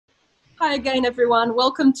Hi again, everyone.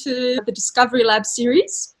 Welcome to the DiscoveryLab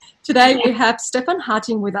series. Today we have Stefan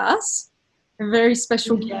Hattingh with us, a very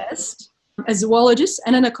special guest, a zoologist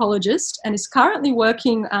and an ecologist, and is currently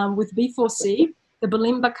working with B4C, the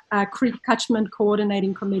Bulimba Creek Catchment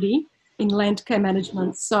Coordinating Committee in Land Care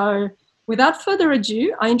Management. So without further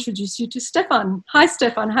ado, I introduce you to Stefan. Hi,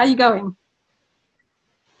 Stefan. How are you going?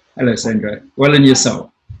 Hello, Sandra. Well, and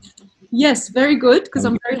yourself? Yes, very good, because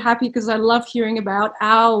I'm very happy because I love hearing about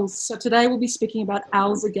owls. So today we'll be speaking about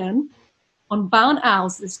owls again, on barn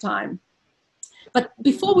owls this time. But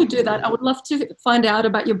before we do that, I would love to find out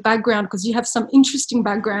about your background, because you have some interesting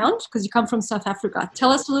background, because you come from South Africa.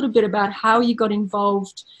 Tell us a little bit about how you got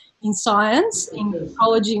involved in science, in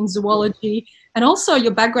ecology, in zoology, and also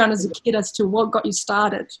your background as a kid as to what got you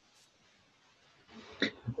started.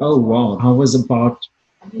 Oh, wow. I was about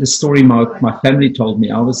the story my family told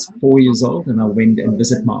me. I was 4 years old and I went and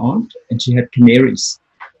visited my aunt, and she had canaries.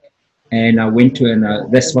 And I went to her,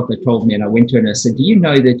 and that's what they told me. And I went to her and I said, "Do you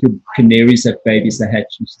know that your canaries have babies that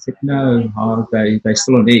hatch?" And she said, "No, they're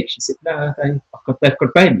still on eggs." She said, "No, they've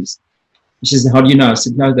got babies." And she said, "How do you know?" I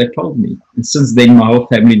said, "No, they told me." And since then, my whole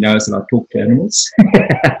family knows that I talk to animals.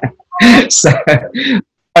 So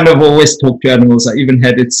kind of always talk to animals. I even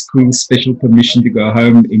had at school special permission to go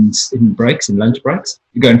home in breaks, in lunch breaks,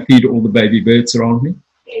 to go and feed all the baby birds around me.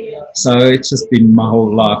 So it's just been my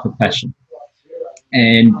whole life a passion.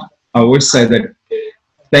 And I always say that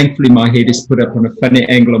thankfully my head is put up on a funny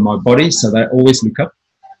angle on my body, so that I always look up.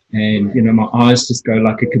 And, my eyes just go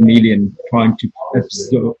like a chameleon, trying to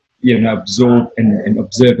absorb and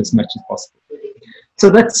observe as much as possible. So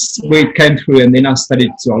that's where it came through. And then I studied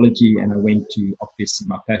zoology, and I went to, obviously,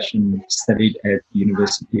 my passion, studied at the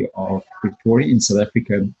University of Victoria in South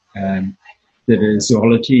Africa, did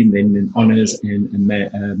zoology, and then an honours and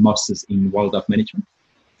a master's in wildlife management.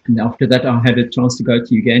 And after that, I had a chance to go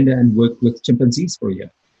to Uganda and work with chimpanzees for a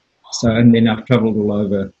year. So, and then I've traveled all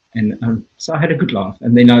over. And so I had a good life.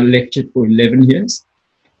 And then I lectured for 11 years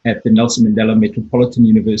at the Nelson Mandela Metropolitan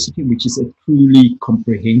University, which is a truly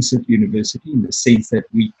comprehensive university in the sense that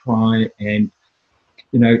we try and,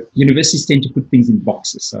 universities tend to put things in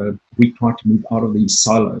boxes. So we try to move out of these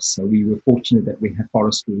silos. So we were fortunate that we have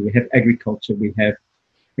forestry, we have agriculture, we have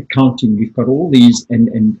accounting, we've got all these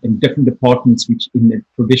and different departments which in a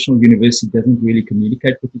traditional university doesn't really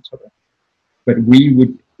communicate with each other. But we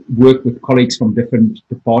would work with colleagues from different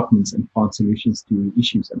departments and find solutions to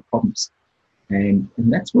issues and problems. And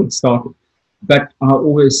that's where it started. But I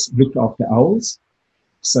always looked after owls.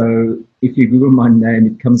 So if you Google my name,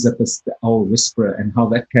 it comes up as the Owl Whisperer. And how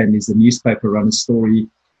that came is the newspaper ran a story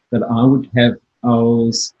that I would have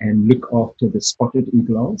owls and look after the spotted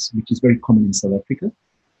eagle owls, which is very common in South Africa.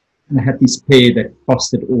 And I had this pair that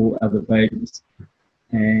fostered all other babies.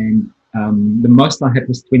 And the most I had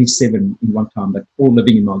was 27 in one time, but all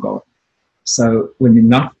living in my garden. So when the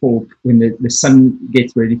nightfall, when the sun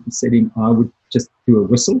gets ready for setting, I would just do a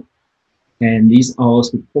whistle, and these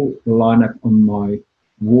owls would line up on my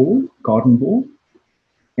wall, garden wall,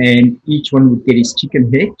 and each one would get his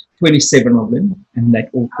chicken head, 27 of them, and they'd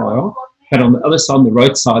all fly off. But on the other side, on the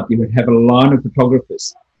roadside, you would have a line of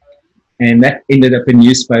photographers. And that ended up in a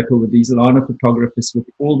newspaper with these line of photographers with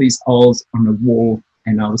all these owls on a wall.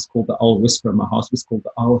 And I was called the Owl Whisperer. My house was called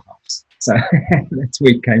the Owl House. So that's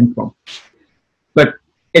where it came from. But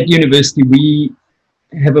at university, we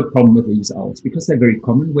have a problem with these owls because they're very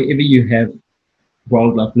common. Wherever you have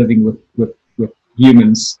wildlife living with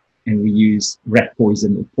humans, and we use rat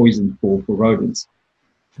poison or poison for rodents,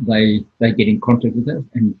 they get in contact with it.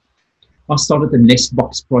 And I started the Nest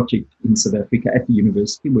Box project in South Africa at the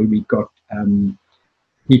university, where we got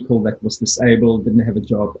people that was disabled, didn't have a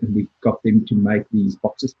job, and we got them to make these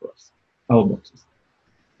boxes for us, owl boxes.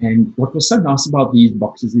 And what was so nice about these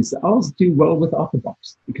boxes is the owls do well without the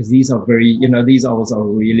box, because these are very, these owls are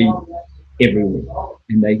really everywhere.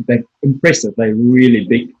 And they're impressive. They're really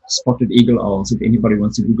big spotted eagle owls. If anybody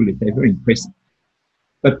wants to Google it, they're very impressive.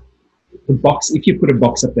 But the box, if you put a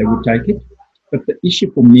box up, they would take it. But the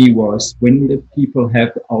issue for me was when the people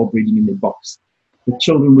have the owl breeding in their box, the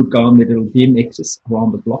children would go on their little BMXs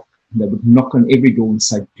around the block, and they would knock on every door and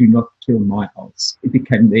say, "Do not kill my owls." It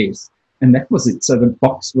became theirs. And that was it. So the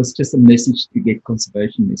box was just a message to get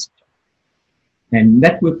conservation message. And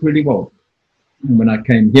that worked really well. And when I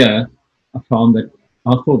came here, I found that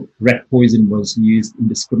I thought rat poison was used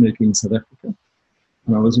indiscriminately in South Africa.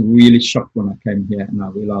 And I was really shocked when I came here and I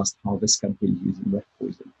realized how this country is using rat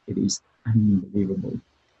poison. It is unbelievable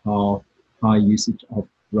how high usage of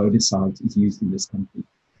rodenticides is used in this country.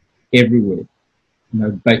 Everywhere.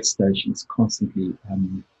 Bait stations constantly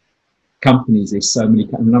companies. There's so many,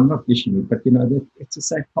 and I'm not wishing it, but you know, it's a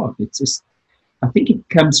sad part. It's just, I think it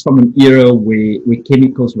comes from an era where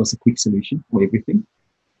chemicals was a quick solution for everything.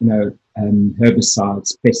 You know,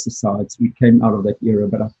 herbicides, pesticides, we came out of that era,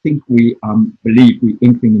 but I think we believe we're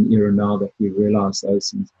entering an era now that we realize those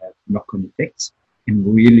things have knock-on effects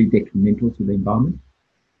and really detrimental to the environment.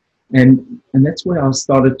 And that's where I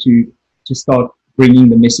started to start bringing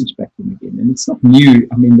the message back in again. And it's not new.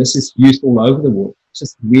 I mean, this is used all over the world. It's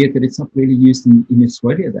just weird that it's not really used in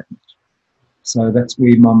Australia that much. So that's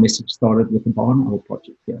where my message started with the barn owl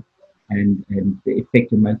project here, and the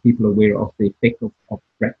effect, and make people aware of the effect of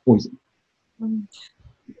rat poison.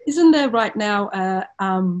 Isn't there right now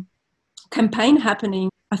a campaign happening,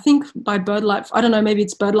 I think by BirdLife, I don't know, maybe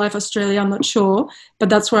it's BirdLife Australia, I'm not sure, but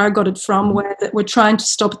that's where I got it from, where we're trying to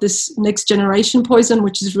stop this next generation poison,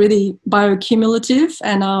 which is really bioaccumulative,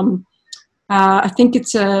 and I think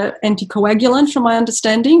it's an anticoagulant from my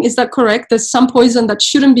understanding. Is that correct? There's some poison that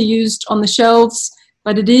shouldn't be used on the shelves,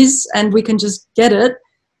 but it is, and we can just get it,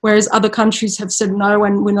 whereas other countries have said no,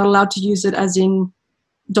 and we're not allowed to use it as in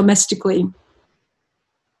domestically.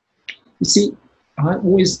 You see, I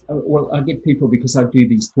always, I get people, because I do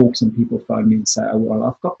these talks and people phone me and say, oh, well,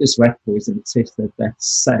 I've got this rat poison, it says that that's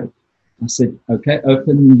safe. I said, okay,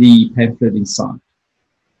 open the pamphlet inside.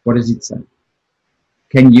 What does it say?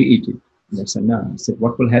 Can you eat it? And they say, no. I said,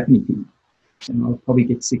 what will happen if you eat it? And I'll probably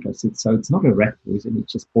get sick. I said, so it's not a rat poison,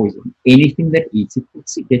 it's just poison. Anything that eats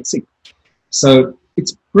it gets sick. So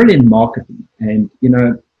it's brilliant marketing. And, you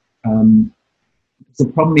know, the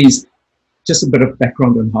problem is, just a bit of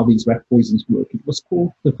background on how these rat poisons work. It was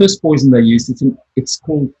called, the first poison they used, it's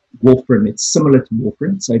called warfarin. It's similar to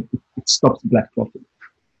warfarin, so it stops black clotting.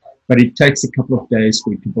 But it takes a couple of days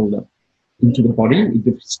for it to build up into the body. It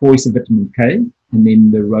destroys the vitamin K, and then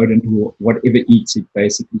the rodent, or whatever eats it,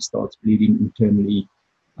 basically starts bleeding internally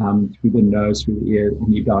through the nose, through the ear,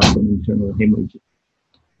 and you die from internal hemorrhage,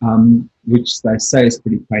 which they say is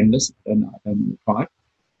pretty painless. I don't know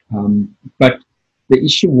if but the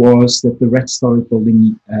issue was that the rats started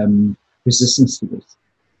building resistance to this.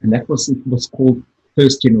 And that was what's called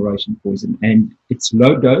first generation poison. And it's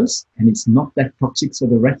low dose and it's not that toxic. So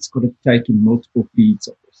the rats got to take in multiple feeds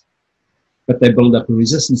of this. But they build up a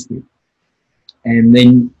resistance to it. And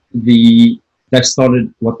then they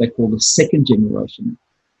started what they call the second generation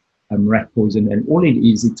rat poison. And all it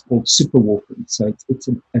is, it's called super warfarin. So it's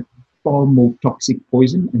a far more toxic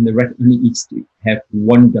poison. And the rat only needs to have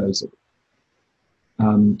one dose of it.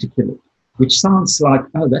 To kill it, which sounds like,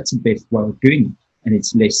 oh, that's the best way of doing it, and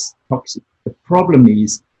it's less toxic. The problem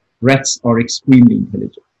is rats are extremely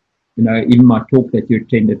intelligent. You know, in my talk that you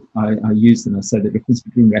attended, I used, and I said the difference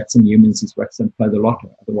between rats and humans is rats don't play the lotto,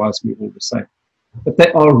 otherwise we're all the same. But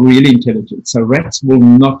they are really intelligent. So rats will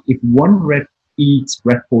not, if one rat eats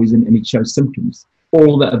rat poison and it shows symptoms,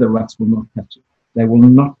 all the other rats will not touch it. They will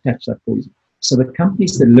not touch that poison. So the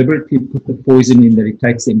companies deliberately put the poison in that it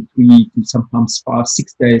takes them 3 to sometimes 5,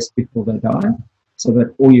 6 days before they die, so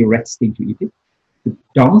that all your rats tend to eat it. The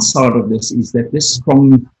downside of this is that this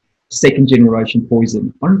strong second generation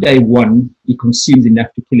poison, on day 1, he consumes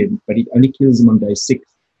enough to kill him, but it only kills him on day 6,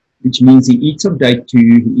 which means he eats on day 2,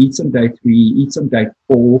 he eats on day 3, he eats on day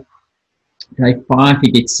 4, day 5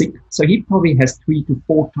 he gets sick. So he probably has 3 to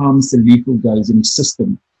 4 times the lethal dose in his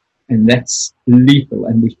system, and that's lethal.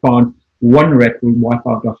 And we found one rat will wipe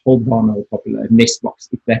out a whole barn owl population, nest box.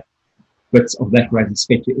 If that bits of that rat is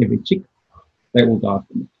fed to every chick, they will die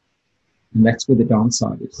from it. And that's where the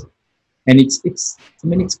downside is. And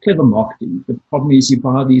it's clever marketing. The problem is you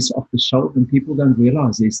buy these off the shelf and people don't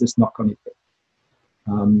realize there's this knock-on effect.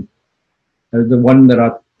 The one that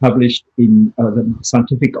I published in the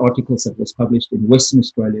scientific articles that was published in Western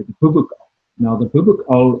Australia, the bubuk owl. Now, the bubuk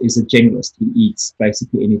owl is a generalist. He eats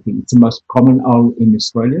basically anything. It's the most common owl in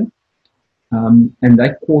Australia. And they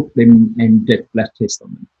caught them and did blood tests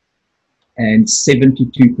on them. And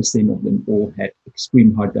 72% of them all had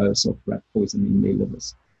extreme high dose of rat poison in their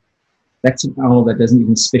livers. That's an owl that doesn't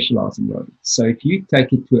even specialize in rodents. So if you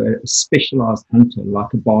take it to a specialized hunter,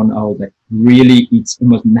 like a barn owl that really eats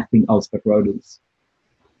almost nothing else but rodents,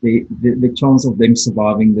 the chance of them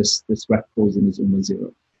surviving this rat poison is almost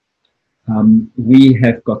zero. We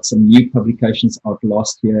have got some new publications out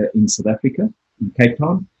last year in South Africa, in Cape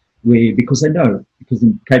Town, because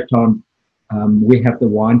in Cape Town, we have the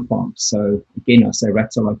wine farm. So again, I say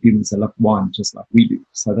rats are like humans, they love wine just like we do.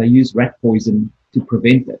 So they use rat poison to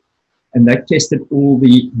prevent that. And they tested all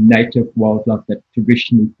the native wildlife that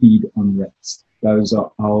traditionally feed on rats. Those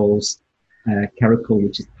are owls, caracal,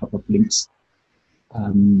 which is a type of lynx,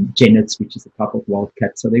 genets, which is a type of wild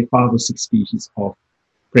cat. So there are 5 or 6 species of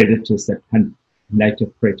predators that hunt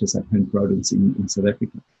native predators that hunt rodents in South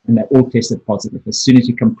Africa. And they all tested positive. As soon as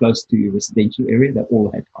you come close to a residential area, they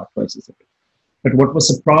all had high traces of it. But what was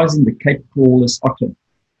surprising, the Cape trawler's otter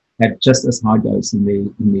had just as high dose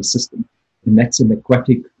in their system. And that's an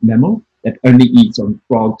aquatic mammal that only eats on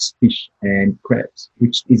frogs, fish, and crabs,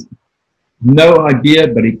 which is no idea,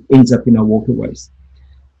 but it ends up in our waterways.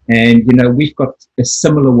 And, you know, we've got a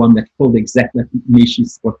similar one that filled exactly niche,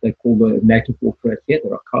 is what they call the native water rat here, the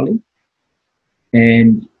racali.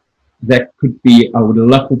 And that could be, I would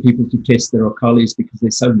love for people to test the racalis because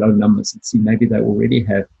they're so low numbers. And see, maybe they already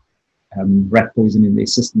have rat poison in their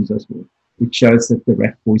systems as well, which shows that the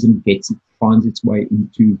rat poison finds its way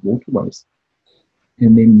into waterways.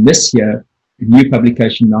 And then this year, a new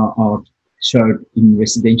publication now out showed in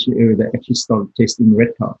residential area they actually started testing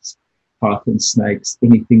reptiles, pythons, snakes,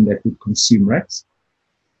 anything that would consume rats.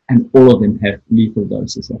 And all of them have lethal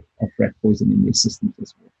doses of rat poison in their systems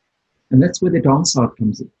as well. And that's where the downside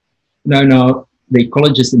comes in. Now, the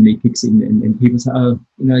ecologist in me kicks in and people say, oh,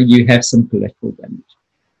 you know, you have some collateral damage.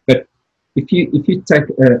 But if you take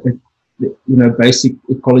basic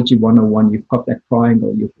ecology 101, you've got that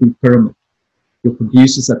triangle, your food pyramid, your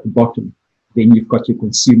producers at the bottom, then you've got your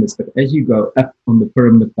consumers. But as you go up on the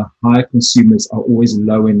pyramid, the higher consumers are always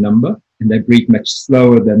low in number, and they breed much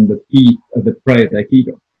slower than the prey they feed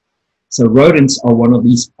on. So rodents are one of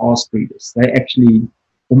these fast breeders. They actually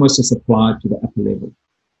almost a supply to the upper level.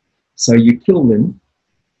 So you kill them,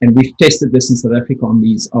 and we've tested this in South Africa on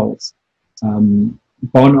these owls.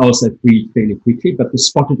 Barn owls that breed fairly quickly, but the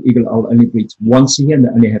spotted eagle owl only breeds once a year, and they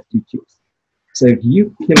only have 2 chicks. So if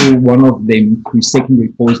you kill one of them through secondary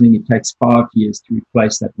poisoning, it takes 5 years to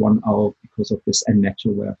replace that one owl because of this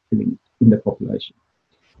unnatural way of killing it in the population.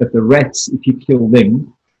 But the rats, if you kill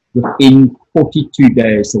them, within 42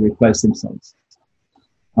 days, they'll replace themselves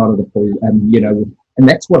out of the poison. And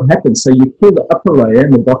that's what happens. So you kill the upper layer,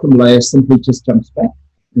 and the bottom layer simply just jumps back,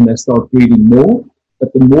 and they start breeding more.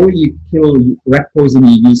 But the more you kill rat poison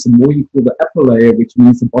you use, the more you kill the upper layer, which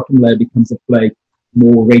means the bottom layer becomes a plague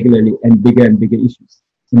more regularly and bigger issues.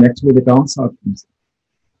 And that's where the downside comes in.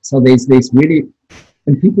 So there's really,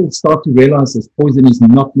 and people start to realize this, poison is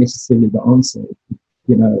not necessarily the answer.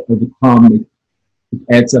 You know, over time it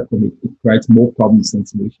adds up, and it creates more problems than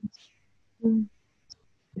solutions.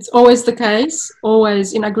 It's always the case,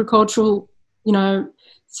 always in agricultural,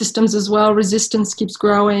 systems as well. Resistance keeps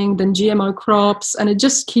growing, then GMO crops, and it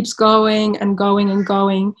just keeps going and going and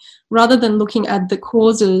going. Rather than looking at the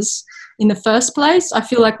causes in the first place, I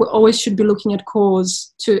feel like we always should be looking at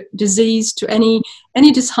cause to disease, to any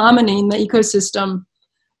disharmony in the ecosystem.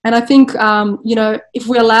 And I think, if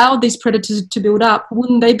we allow these predators to build up,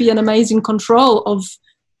 wouldn't they be an amazing controlling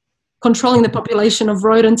the population of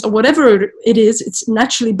rodents or whatever it is? It's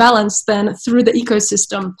naturally balanced then through the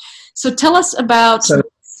ecosystem. So tell us about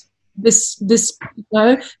this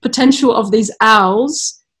potential of these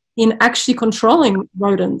owls in actually controlling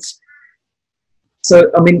rodents. So,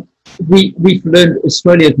 I mean, we've learned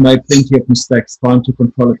Australia's made plenty of mistakes trying to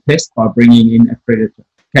control a pest by bringing in a predator,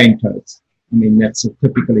 cane toads. I mean, that's a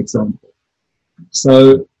typical example.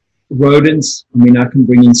 So rodents, I mean, I can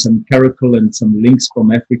bring in some caracal and some lynx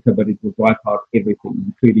from Africa, but it will wipe out everything,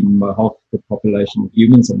 including half the population of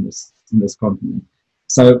humans on this continent.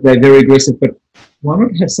 So they're very aggressive, but why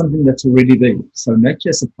not have something that's already there? So nature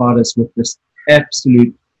has supplied us with this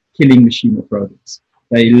absolute killing machine of rodents.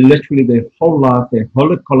 They literally, their whole life, their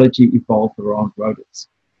whole ecology evolved around rodents.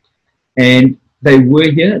 And they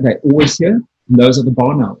were here, they're always here, and those are the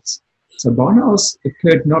barn owls. So barn owls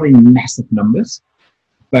occurred not in massive numbers,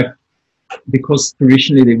 but because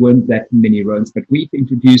traditionally there weren't that many rodents, but we've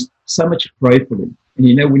introduced so much prey for them. And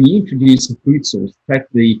you know, when you introduce a food source, take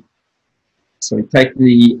the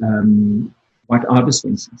white ibis, for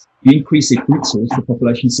instance, you increase their food source, the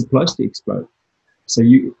population is supposed to explode. So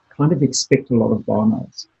you kind of expect a lot of barn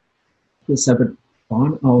owls. So, but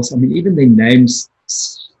barn owls, I mean, even their names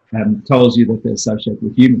tells you that they're associated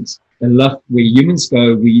with humans. They love where humans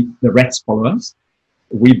go, the rats follow us.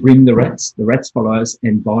 We bring the rats follow us,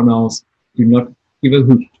 and barn owls do not give a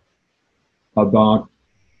hoot about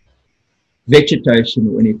vegetation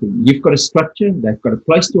or anything. You've got a structure, they've got a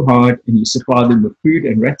place to hide, and you supply them with food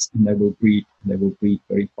and rats, and they will breed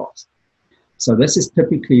very fast. So this is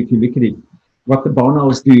typically, if you look at it, what the barn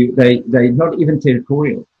owls do, they're not even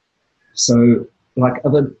territorial. So like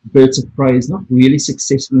other birds of prey, is not really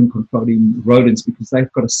successful in controlling rodents because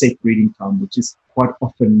they've got a set breeding time, which is quite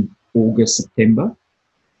often August, September.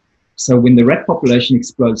 So when the rat population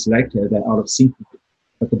explodes later, they're out of sync with it.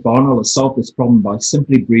 But the barn owl has solved this problem by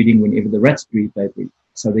simply breeding whenever the rats breed, they breed.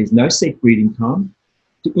 So there's no set breeding time.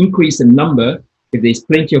 To increase the number, If there's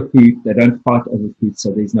plenty of food, they don't fight over food,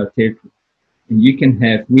 so there's no territory. And you can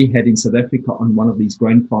have, we had in South Africa on one of these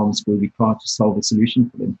grain farms where we tried to solve a solution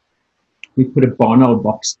for them. We put a barn owl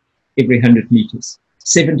box every 100 meters,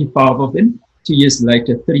 75 of them. 2 years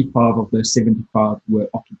later, 35 of those 75 were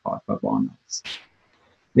occupied by barn owls.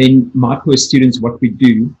 Then my poor students, what we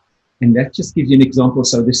do, and that just gives you an example.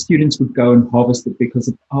 So the students would go and harvest it because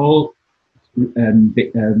the owl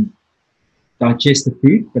digest the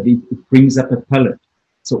food, but it brings up a pellet.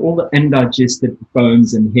 So all the undigested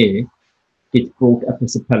bones and hair get brought up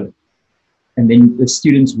as a pellet. And then the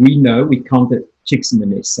students, we count the chicks in the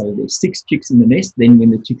nest. So there's 6 chicks in the nest. Then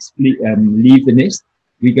when the chicks leave the nest,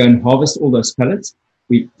 we go and harvest all those pellets.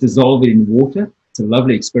 We dissolve it in water. It's a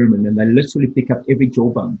lovely experiment. And they literally pick up every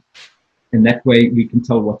jawbone. And that way we can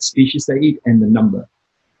tell what species they eat and the number.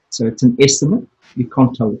 So it's an estimate. You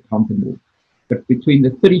can't tell the count them all. But between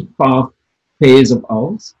the 35 pairs of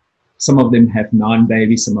owls, some of them have 9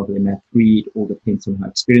 babies, some of them have 3. It all depends on how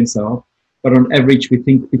experienced they are. But on average, we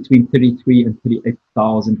think between 33 and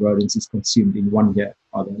 38,000 rodents is consumed in 1 year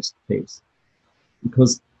by those pairs.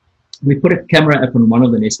 Because we put a camera up on one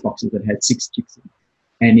of the nest boxes that had 6 chicks in.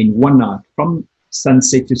 And in one night, from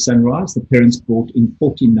sunset to sunrise, the parents brought in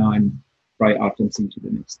 49 prey items into the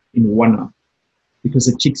nest in one night. Because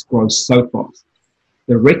the chicks grow so fast.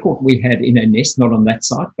 The record we had in a nest, not on that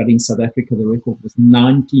site, but in South Africa, the record was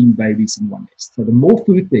 19 babies in one nest. So the more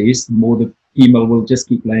food there is, the more the female will just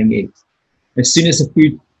keep laying eggs. As soon as the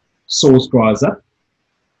food source dries up,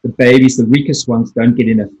 the babies, the weakest ones, don't get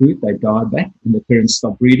enough food, they die back, and the parents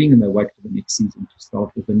stop breeding, and they wait for the next season to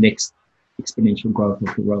start with the next exponential growth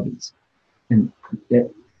of the rodents. And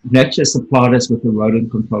nature supplied us with a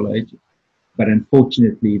rodent control agent, but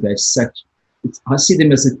unfortunately, they're such. I see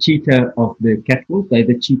them as a cheetah of the catwalk. They're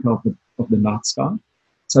the cheetah of the night sky.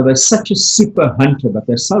 So they're such a super hunter, but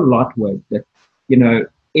they're so lightweight that,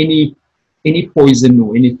 any poison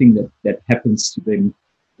or anything that happens to them,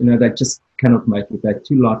 they just cannot make it. They're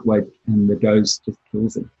too lightweight, and the dose just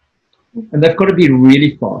kills them. And they've got to be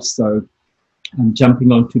really fast. So I'm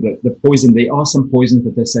jumping onto the poison. There are some poisons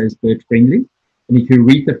that they say is bird friendly. And if you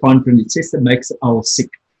read the fine print, it says it makes the owl sick.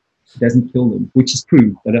 It doesn't kill them, which is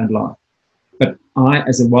true. They don't lie. But I,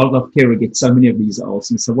 as a wildlife carer, get so many of these owls.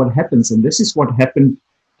 And so what happens, and this is what happened,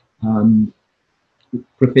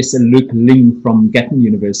 Professor Luke Ling from Gatton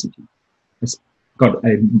University has got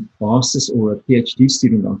a master's or a PhD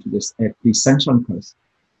student onto this at the Sunshine Coast.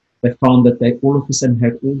 They found that they all of a sudden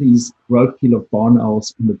had all these roadkill of barn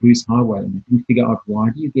owls on the Bruce Highway. And they couldn't figure out,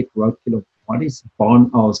 why do you get roadkill why does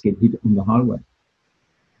barn owls get hit on the highway?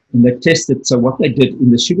 And they tested, so what they did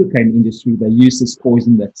in the sugarcane industry, they used this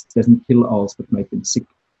poison that doesn't kill owls but make them sick,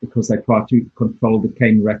 because they try to control the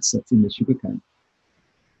cane rats that's in the sugarcane.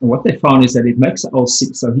 And what they found is that it makes the owl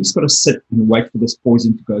sick, so he's got to sit and wait for this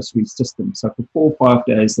poison to go through his system. So for 4 or 5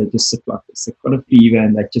 days, they just sit like this. They've got a fever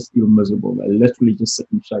and they just feel miserable. They literally just sit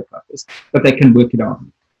and shake like this, but they can work it out.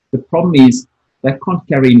 The problem is they can't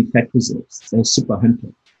carry any fat reserves. They're a super hunter.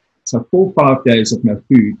 So 4 or 5 days of no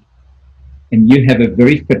food, and you have a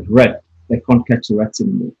very fit rat, they can't catch the rats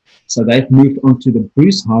anymore. So they've moved onto the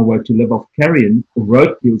Bruce Highway to live off carrion or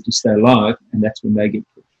roadkill to stay alive, and that's when they get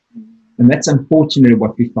killed. And that's unfortunately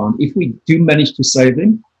what we found. If we do manage to save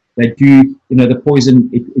them, they do, the poison,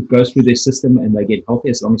 it goes through their system and they get healthy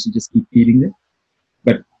as long as you just keep feeding them.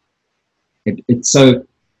 But it's so,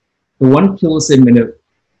 the one kills them in a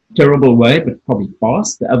terrible way, but probably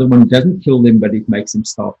fast. The other one doesn't kill them, but it makes them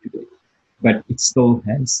starve to death. But it still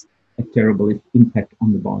has a terrible impact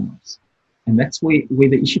on the barn owls. And that's where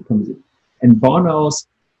the issue comes in. And barn owls,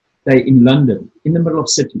 they're in London, in the middle of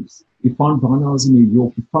cities. You find barn owls in New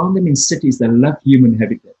York. You find them in cities that love human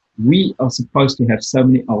habitat. We are supposed to have so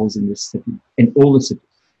many owls in this city, in all the cities.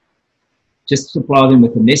 Just supply them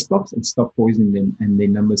with a nest box and stop poisoning them and their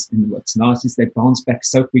numbers. And what's nice is they bounce back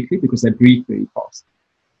so quickly because they breed very fast.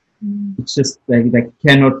 It's just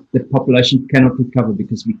the population cannot recover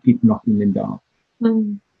because we keep knocking them down.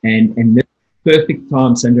 And the perfect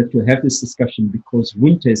time, Sandra, to have this discussion, because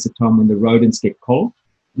winter is the time when the rodents get cold.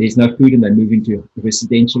 There's no food and they move into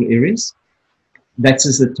residential areas. That's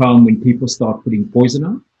just the time when people start putting poison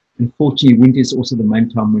on. Unfortunately, winter is also the main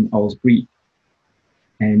time when owls breed.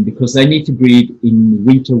 And because they need to breed in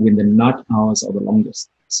winter when the night hours are the longest.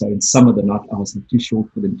 So in summer, the night hours are too short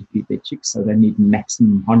for them to feed their chicks. So they need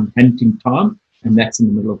maximum hunting time, and that's in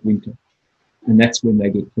the middle of winter. And that's when they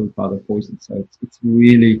get killed by the poison. So it's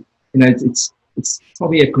really, it's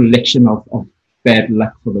probably a collection of bad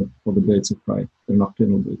luck for the birds of prey, the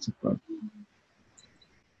nocturnal birds of prey.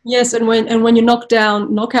 Yes, and when you knock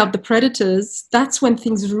out the predators, that's when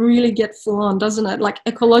things really get full on, doesn't it? Like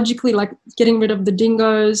ecologically, like getting rid of the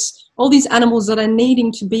dingoes, all these animals that are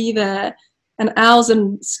needing to be there, and owls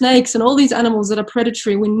and snakes and all these animals that are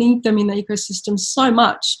predatory. We need them in the ecosystem so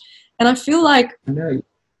much, and I feel like I know.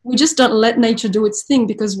 we just don't let nature do its thing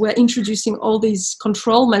because we're introducing all these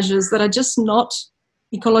control measures that are just not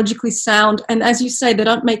ecologically sound. And as you say, they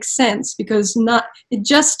don't make sense because it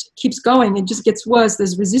just keeps going. It just gets worse.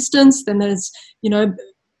 There's resistance, then there's,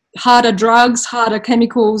 harder drugs, harder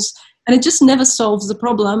chemicals, and it just never solves the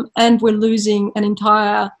problem. And we're losing an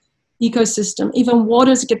entire ecosystem. Even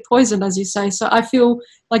waters get poisoned, as you say. So I feel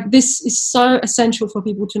like this is so essential for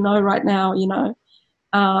people to know right now,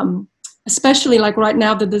 especially like right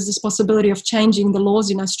now that there's this possibility of changing the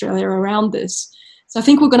laws in Australia around this. So I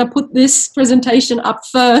think we're going to put this presentation up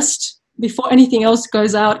first before anything else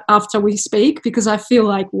goes out after we speak, because I feel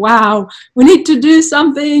like, wow, we need to do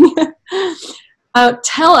something.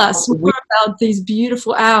 Tell us more about these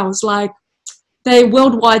beautiful owls. Like, they're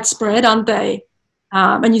worldwide spread, aren't they?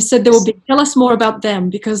 And you said there will be, tell us more about them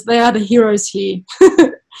because they are the heroes here.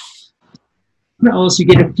 Also, you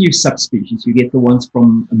get a few subspecies. You get the ones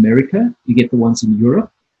from America, you get the ones in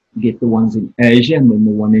Europe, you get the ones in Asia, and then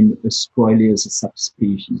the one in Australia is a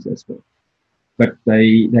subspecies as well. But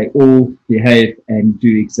they all behave and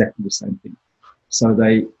do exactly the same thing. So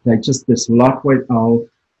they just, this lightweight owl,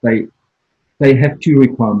 they have two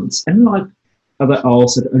requirements. And like other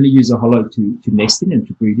owls that only use a hollow to nest in and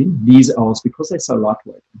to breed in, these owls, because they're so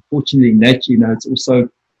lightweight, unfortunately in nature, it's also,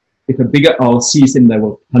 if a bigger owl sees them, they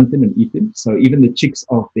will hunt them and eat them. So even the chicks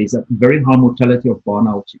there's a very high mortality of barn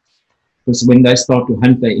owl chicks. Because when they start to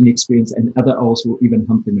hunt, they're inexperienced, and other owls will even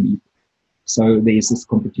hunt them and eat them. So there's this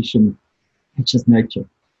competition, it's just nature.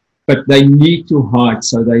 But they need to hide,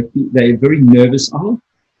 so they're very nervous owl,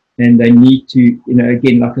 and they need to,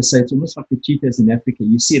 again, like I say, it's almost like the cheetahs in Africa.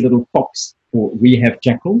 You see a little fox, or we have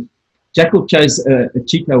jackal. Jackal chase a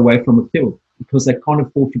cheetah away from a kill because they can't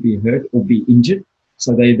afford to be hurt or be injured.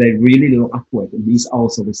 So they really lightweight, and these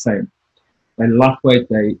owls are the same. They're lightweight,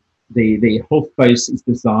 their whole face is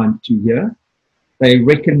designed to hear. They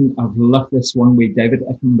reckon, I've loved this one where David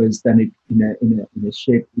Attenborough has done it in a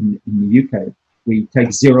shed in the UK, where you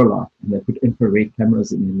take zero light and they put infrared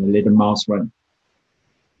cameras in and they let a mouse run.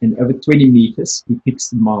 And over 20 meters, he picks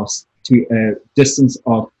the mouse to a distance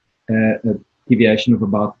of a deviation of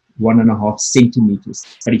about 1.5 centimeters,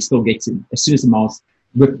 but he still gets in as soon as the mouse,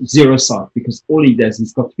 with zero sight, because all he does,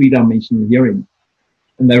 he's got 3-dimensional hearing.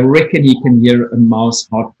 And they reckon he can hear a mouse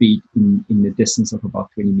heartbeat in the distance of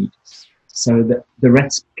about 20 meters. So the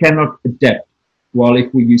rats cannot adapt. While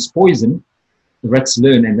if we use poison, the rats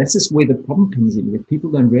learn. And this is where the problem comes in, where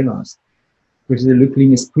people don't realize. Because the Luke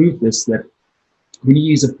has proved this, that when you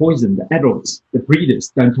use a poison, the adults, the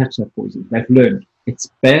breeders, don't touch that poison. They've learned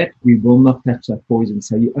it's bad, we will not touch that poison.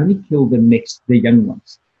 So you only kill the young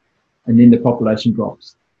ones. And then the population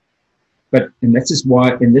drops. And this is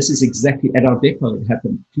why, and this is exactly at our depot it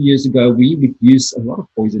happened. 2 years ago, we would use a lot of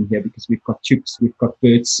poison here because we've got chicks, we've got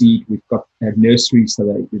bird seed, we've got nurseries,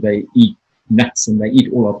 so they eat nuts and they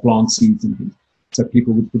eat all our plant seeds and things. So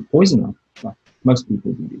people would put poison on, like most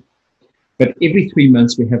people do. But every 3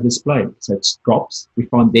 months we have this plague. So it drops, we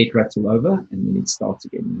find dead rats all over, and then it starts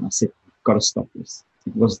again. And I said, we've got to stop this.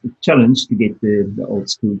 It was the challenge to get the old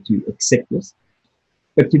school to accept this.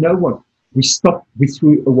 But you know what? We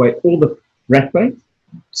threw away all the rat bait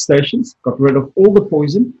stations, got rid of all the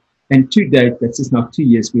poison, and to date, that's just now 2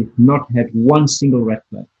 years, we've not had one single rat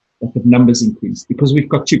bait that the numbers increased because we've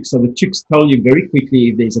got chicks. So the chicks tell you very quickly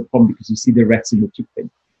if there's a problem because you see the rats in the chick pen.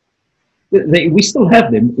 We still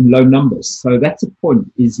have them in low numbers. So that's the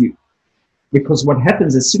point, because what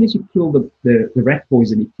happens as soon as you kill the rat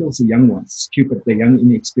poison, it kills the young ones, the young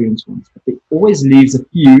inexperienced ones. But it always leaves a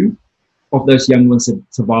few of those young ones that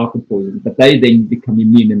survive the poison, but they then become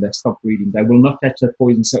immune and they stop breeding. They will not touch that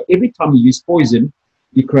poison. So every time you use poison,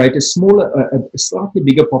 you create a slightly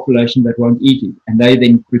bigger population that won't eat it, and they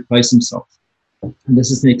then replace themselves. And this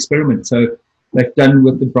is an experiment. So they've done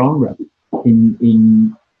with the brown rat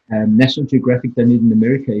in National Geographic, done it in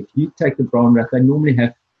America. If you take the brown rat, they normally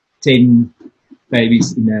have 10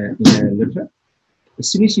 babies in a litter. As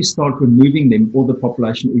soon as you start removing them, all the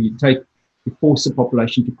population, or you force the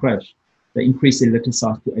population to crash, they increase their litter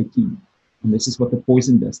size to 18. And this is what the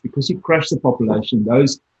poison does. Because you crash the population,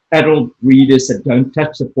 those adult breeders that don't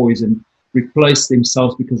touch the poison replace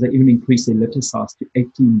themselves because they even increase their litter size to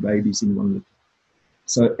 18 babies in one litter.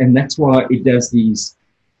 So, and that's why it does these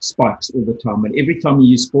spikes all the time. And every time you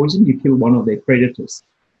use poison, you kill one of their predators,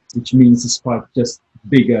 which means the spike just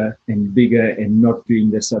bigger and bigger and not doing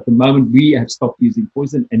this. So at the moment, we have stopped using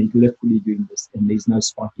poison, and it's literally doing this, and there's no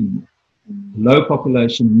spike anymore. Low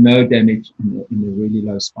population, no damage, in a really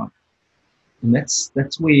low spike. And that's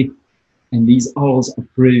where, and these owls are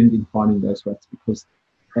brilliant in finding those rats, because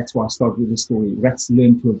that's why I started with the story. Rats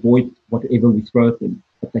learn to avoid whatever we throw at them,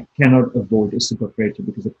 but they cannot avoid a super predator,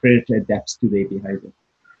 because the predator adapts to their behavior.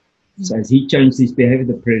 So as he changes his behavior,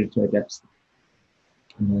 the predator adapts.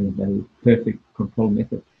 And they're perfect control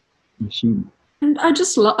method machine. And I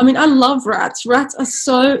just love, I mean, I love rats. Rats are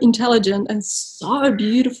so intelligent and so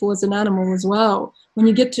beautiful as an animal as well, when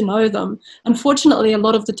you get to know them. Unfortunately, a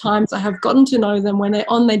lot of the times I have gotten to know them when they're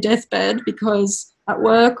on their deathbed, because at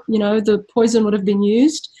work, you know, the poison would have been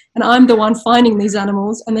used, and I'm the one finding these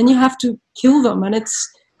animals, and then you have to kill them. And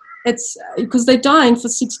it's because they're dying for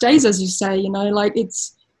 6 days, as you say, you know, like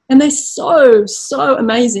and they're so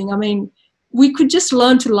amazing. I mean, we could just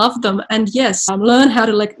learn to love them, and yes, learn how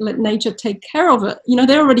to let nature take care of it. You know,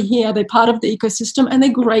 they're already here, they're part of the ecosystem, and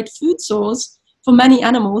they're great food source for many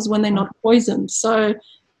animals when they're not poisoned. So,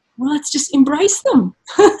 well, let's just embrace them.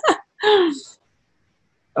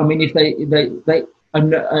 I mean, if they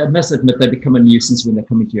I must admit, they become a nuisance when they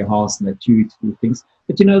come into your house and they chew through things.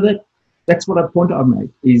 But you know, that's what I point out, mate,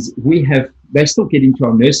 is they still get into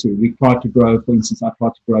our nursery. We try to grow, for instance, I try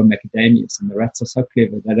to grow macadamias, and the rats are so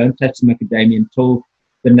clever. They don't touch the macadamia until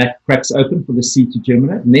the nut cracks open for the seed to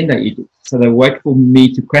germinate, and then they eat it. So they wait for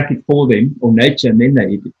me to crack it for them, or nature, and then they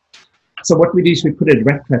eat it. So what we do is we put a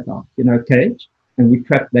rat trap out, you know, a cage, and we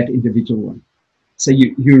trap that individual one. So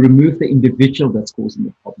you remove the individual that's causing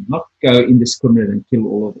the problem, not go indiscriminate and kill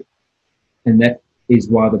all of it. And that is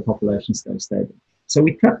why the population stays stable. So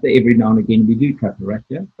we trap them every now and again. We do trap a rat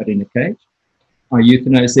here, but in a cage. I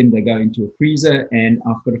euthanize them. They go into a freezer, and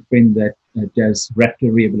I've got a friend that does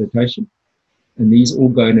raptor rehabilitation, and these all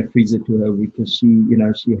go in a freezer to her, because she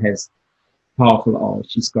has powerful owls.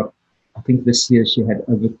 She's got, I think this year she had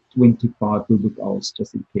over 25 bubuk owls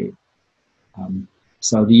just in care.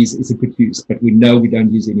 So these is a good use, but we know we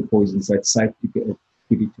don't use any poison, so it's safe to give it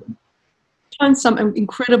to them. Found some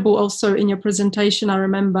incredible also in your presentation. I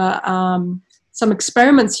remember some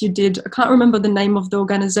experiments you did. I can't remember the name of the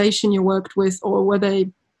organization you worked with, or were they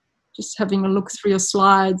just having a look through your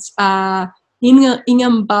slides?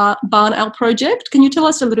 Ingham Barn Owl Project. Can you tell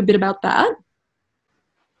us a little bit about that?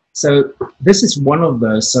 So this is one of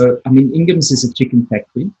those. So, I mean, Ingham's is a chicken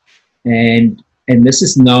factory, and this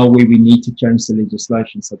is now where we need to change the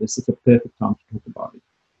legislation. So this is the perfect time to talk about it.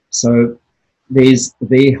 So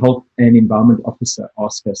their health and environment officer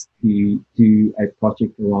asked us to do a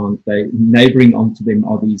project around, neighboring onto them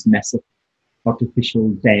are these massive artificial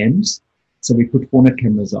dams. So we put fauna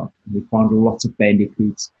cameras up, and we found lots of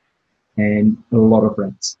bandicoots and a lot of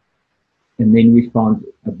rats. And then we found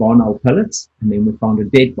a barn owl pellets, and then we found a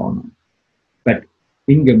dead barn owl. But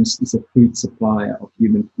Ingham's is a food supplier of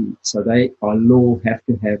human food. So they, by law, have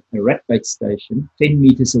to have a rat bait station 10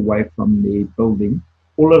 meters away from their building,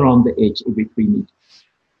 all around the edge, every 3 meters.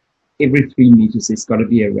 Every 3 meters, there's got to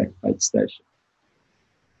be a rat bait station.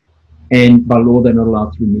 And by law, they're not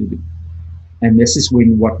allowed to remove it. And this is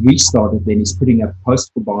when what we started then is putting up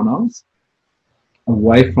posts for barn owls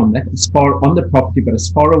away from that. It's far on the property, but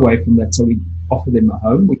it's far away from that. So we offer them a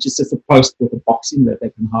home, which is just a post with a box in that they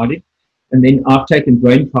can hide it. And then I've taken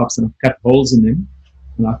drain pipes and I've cut holes in them,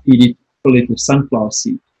 and I fill it with sunflower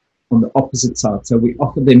seed on the opposite side. So we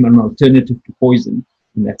offer them an alternative to poison,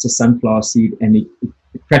 and that's a sunflower seed, and it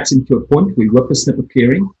cracks into a point. We whip a snipper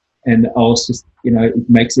clearing, and the owls just, it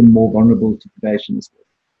makes them more vulnerable to predation as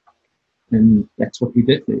well. And that's what we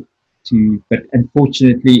did there. But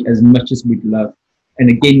unfortunately, as much as we'd love, and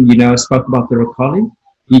again, I spoke about the Rakali.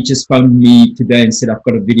 He just phoned me today and said, I've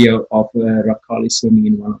got a video of a Rakali swimming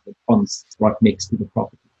in one of the ponds right next to the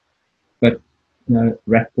property. But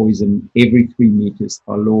rat poison every 3 meters,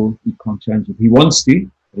 by law, he can't change it. He wants to,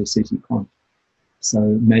 but he says he can't. So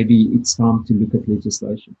maybe it's time to look at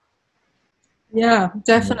legislation. Yeah,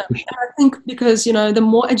 definitely. And I think because, the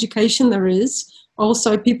more education there is,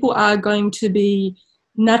 also people are going to be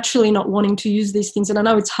naturally not wanting to use these things. And I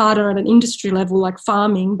know it's harder at an industry level like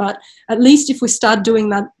farming, but at least if we start doing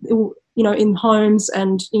that, in homes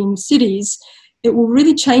and in cities, it will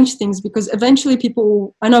really change things, because eventually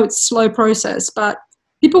people, I know it's a slow process, but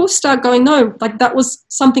people will start going, no, like that was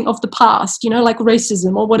something of the past, like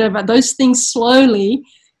racism or whatever. Those things slowly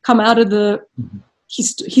come out of the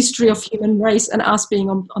history of human race and us being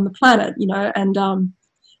on the planet,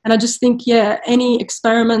 and I just think, any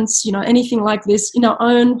experiments, anything like this in our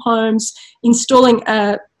own homes, installing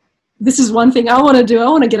a this is one thing I want to do. I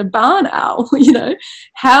want to get a barn owl.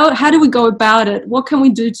 How do we go about it? What can we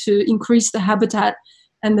do to increase the habitat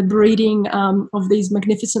and the breeding of these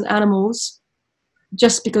magnificent animals,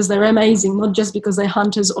 just because they're amazing, not just because they're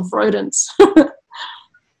hunters of rodents?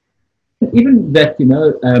 Even that,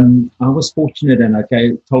 I was fortunate, and I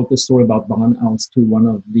told the story about barn owls to one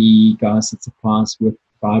of the guys that supplies with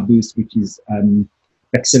Biooboost, which is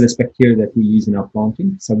bacillus bacteria that we use in our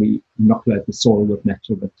planting. So we inoculate the soil with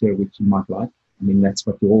natural bacteria, which you might like. I mean, that's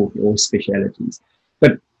what your specialities.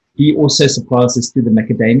 But he also supplies this to the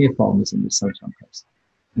macadamia farmers in the Sunshine Coast.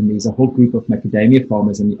 And there's a whole group of macadamia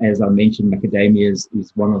farmers, and as I mentioned, macadamia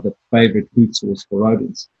is one of the favorite food source for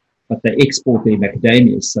rodents. But they export their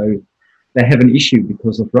macadamias, so they have an issue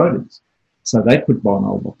because of rodents. So they put barn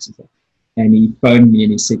owl boxes up. And he phoned me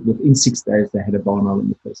and he said within 6 days they had a barn owl in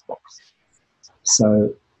the first box.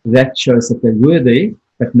 So that shows that they were there,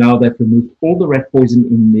 but now they've removed all the rat poison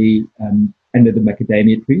in the under the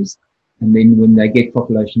macadamia trees. And then when they get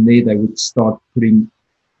population there, they would start putting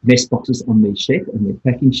nest boxes on their shed and their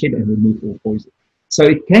packing shed and remove all poison. So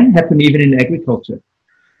it can happen even in agriculture,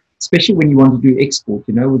 especially when you want to do export.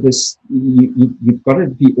 With this, you've got to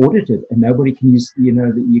be audited, and nobody can use,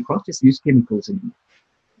 you can't just use chemicals anymore.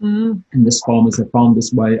 Mm. And this farmers have found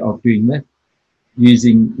this way of doing that,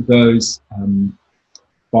 using those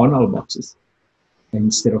barn owl boxes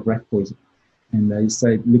instead of rat poison. And they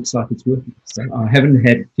say it looks like it's working. So I haven't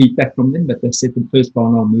had feedback from them, but they said the first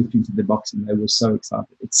barn owl moved into the box and they were so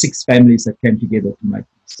excited. It's 6 families that came together to make it.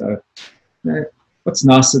 So what's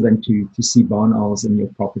nicer than to see barn owls in your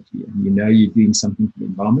property, and you're doing something for the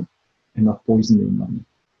environment and not poison the environment.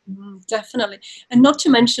 Definitely. And not to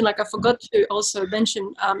mention, I forgot to also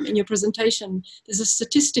mention in your presentation, there's a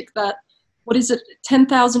statistic that,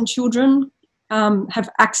 10,000 children have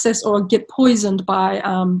access or get poisoned by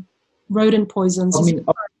rodent poisons. I mean,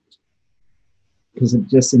 because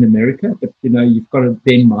it's just in America, but you've got to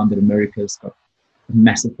bear in mind that America's got a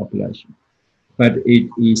massive population. But it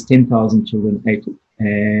is 10,000 children ate it,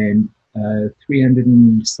 and 300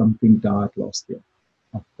 and something died last year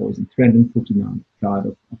of poison. 349 died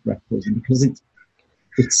of rat poison, because it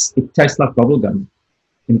tastes like bubble gum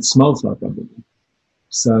and it smells like bubble gum.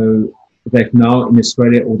 So they've now in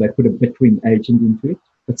Australia, or they put a bittering agent into it,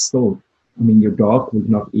 but still, I mean, your dog would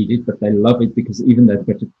not eat it, but they love it because even that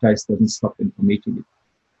bitter taste doesn't stop them from eating it.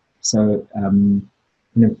 So, and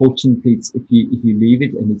unfortunately, if you leave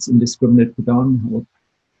it and it's indiscriminate put on,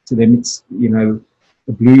 to them it's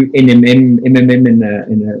a blue MMM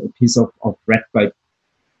in a piece of rat bait.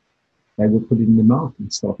 They will put it in their mouth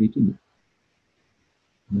and start eating it.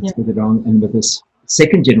 And let's put it on. And with this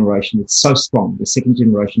second generation, it's so strong. The second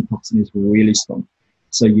generation toxin is really strong,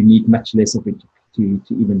 so you need much less of it to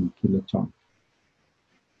even kill a child.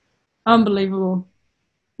 Unbelievable.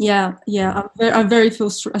 Yeah. I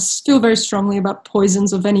feel very strongly about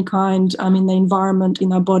poisons of any kind in the environment,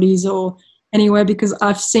 in our bodies, or anywhere, because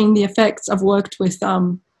I've seen the effects. I've worked with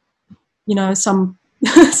some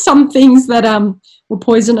some things that were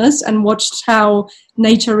poisonous, and watched how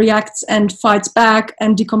nature reacts and fights back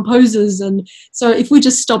and decomposes. And so if we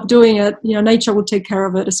just stop doing it, nature will take care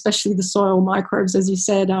of it, especially the soil microbes, as you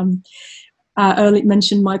said.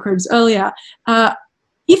 Mentioned microbes earlier.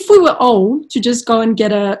 If we were all to just go and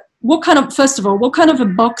get what kind of a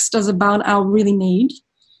box does a barn owl really need?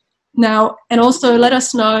 Now, and also let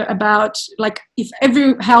us know about, if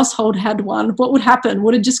every household had one, what would happen?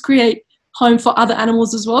 Would it just create home for other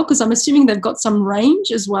animals as well? Because I'm assuming they've got some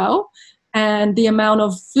range as well, and the amount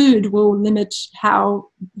of food will limit how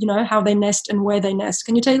they nest and where they nest.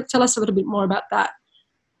 Can you tell us a little bit more about that?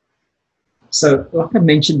 So, like I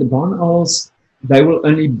mentioned, the barn owls, they will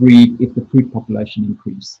only breed if the food population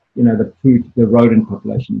increase. The rodent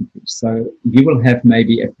population increase. So you will have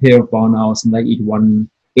maybe a pair of barn owls, and they eat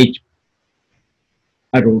each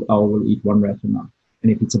adult owl will eat one rat a night.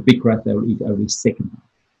 And if it's a big rat, they will eat every second night.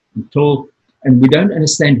 And we don't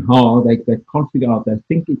understand how they can't figure out. They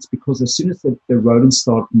think it's because as soon as the rodents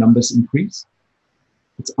numbers increase,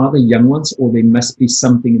 it's either young ones, or there must be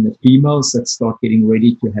something in the females that start getting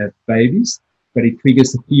ready to have babies, but it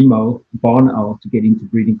triggers the female barn owl to get into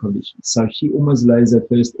breeding conditions. So she almost lays her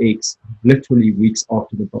first eggs literally weeks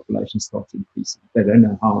after the population starts increasing. They don't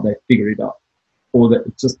know how they figure it out, or that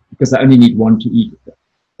it's just because they only need one to eat it.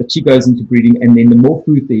 But she goes into breeding, and then the more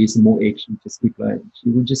food there is, the more eggs she just keep laying. She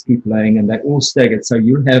will just keep laying, and they all staggered. So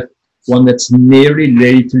you'll have one that's nearly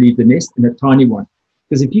ready to leave the nest, and a tiny one.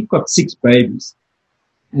 Because if you've got 6 babies,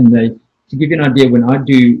 and to give you an idea, when I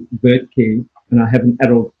do bird care and I have an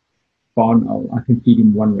adult barn owl, I can feed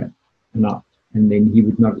him 1 rat a night, and then he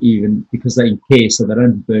would not even, because they're in care, so they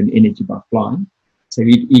don't burn energy by flying. So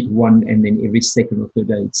he'd eat one, and then every second or third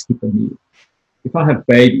day he'd skip a meal. If I have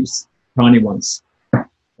babies, tiny ones,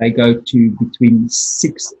 they go to between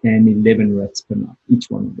 6 and 11 rats per night, each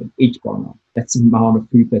one of them, each barn owl. That's the amount of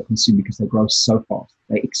food they consume because they grow so fast.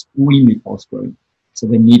 They're extremely fast growing. So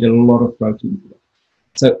they need a lot of protein for that.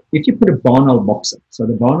 So if you put a barn owl box up, so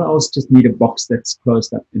the barn owls just need a box that's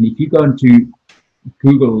closed up. And if you go into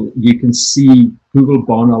Google, you can see Google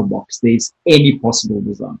barn owl box. There's any possible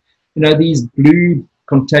design. You know, these blue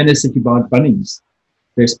containers that you buy at Bunnings,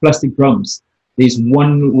 there's plastic drums. There's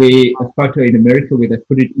one where a photo in America where they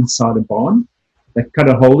put it inside a barn. They cut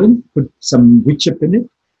a hole in, put some wood chip in it,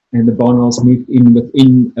 and the barn owls moved in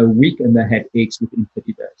within a week, and they had eggs within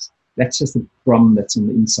 30 days. That's just a drum that's on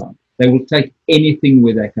the inside. They will take anything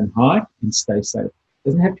where they can hide and stay safe. It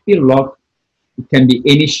doesn't have to be a lot. It can be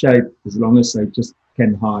any shape as long as they just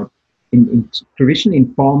can hide. Traditionally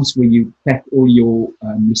in farms where you pack all your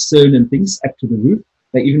lucerne and things up to the roof,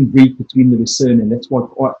 they even breed between the lucerne, and that's why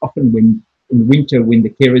quite often when in winter when the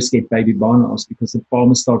carers get baby barn owls, because the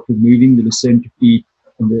farmers start removing the lucerne to feed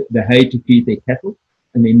and the hay to feed their cattle,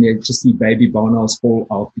 and then they just see baby barn owls fall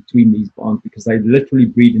out between these barns because they literally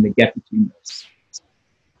breed in the gap between those.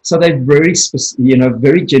 So they're very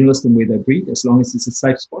very generalist in where they breed as long as it's a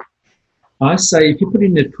safe spot. I say if you put it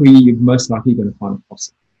in a tree, you're most likely going to find a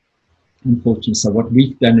possum. Unfortunately, so what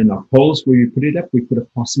we've done in our poles where we put it up, we put a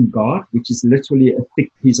possum guard, which is literally a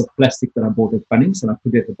thick piece of plastic that I bought at Bunnings, and I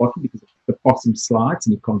put it at the bottom because the possum slides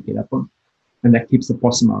and you can't get up on, and that keeps the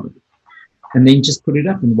possum out of it. And then just put it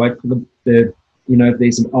up and wait for the if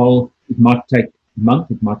there's an owl, it might take a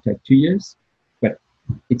month, it might take 2 years, but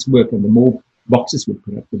it's work, and the more boxes we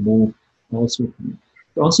put up, the more owls will come in.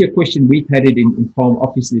 To answer your question, we've had it in farm,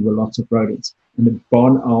 obviously, with lots of rodents, and the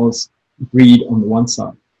barn owls breed on the one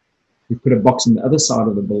side. We put a box on the other side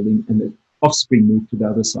of the building, and the offspring move to the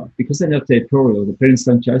other side. Because they're not territorial, the parents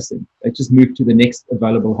don't chase them. They just move to the next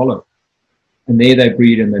available hollow. And there they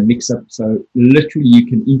breed and they mix up. So literally you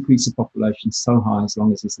can increase the population so high as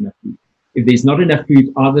long as there's enough food. If there's not enough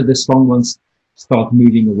food, either the strong ones start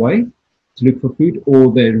moving away to look for food,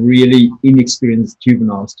 or the really inexperienced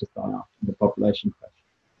juveniles just die out in the population crash.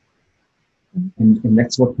 And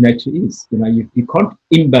that's what nature is. You can't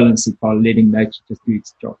imbalance it by letting nature just do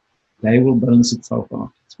its job. They will balance itself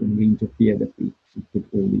out. It's when we interfere that we put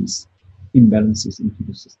all these imbalances into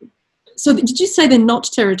the system. So did you say they're not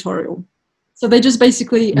territorial? So they just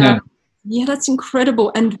basically, no. Yeah, that's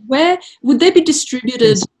incredible. And where would they be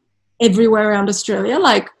distributed? Yes. Everywhere around Australia?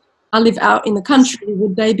 Like I live out in the country,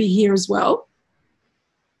 would they be here as well?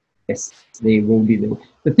 Yes, they will be there.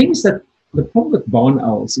 The thing is that the problem with barn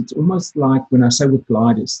owls, it's almost like when I say with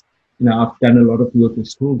gliders, I've done a lot of work with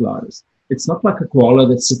school gliders. It's not like a koala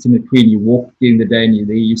that sits in a tree and you walk during the day and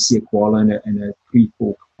you see a koala in a tree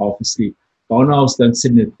fork half asleep. Barn owls don't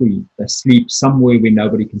sit in a tree. They sleep somewhere where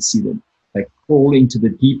nobody can see them. They crawl into the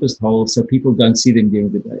deepest hole so people don't see them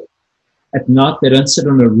during the day. At night, they don't sit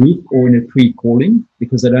on a roof or in a tree calling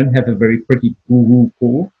because they don't have a very pretty woo-woo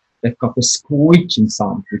call. They've got the screeching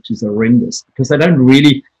sound, which is horrendous because they don't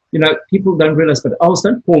really, people don't realize, but owls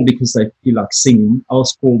don't call because they feel like singing.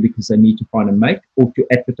 Owls call because they need to find a mate or to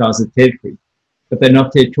advertise a territory. But they're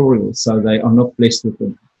not territorial, so they are not blessed with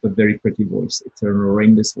a very pretty voice. It's a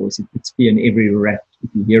horrendous voice. It puts fear in every rat if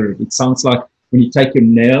you hear it. It sounds like when you take your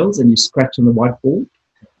nails and you scratch on the whiteboard,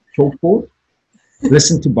 chalkboard.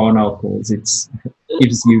 Listen to barn owl calls. It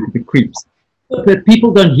gives you the creeps. But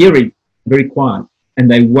people don't hear it, very quiet, and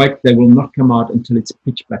they wait. They will not come out until it's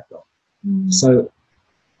pitch black dark. So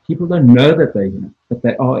people don't know that they're here, but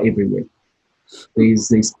they are everywhere.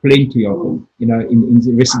 There's plenty of them, in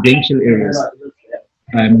the residential areas,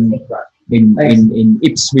 in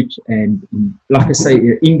Ipswich, and like I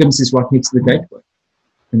say, Ingham's is right next to the gateway,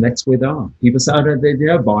 and that's where they are. People say, "Oh,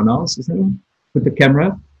 there are barn owls," isn't it? Put the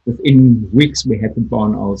camera. Within weeks, we had the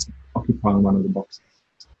barn owls occupying one of the boxes.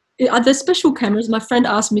 Are there special cameras? My friend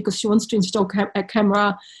asked me because she wants to install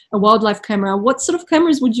a wildlife camera. What sort of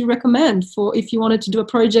cameras would you recommend for if you wanted to do a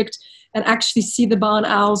project and actually see the barn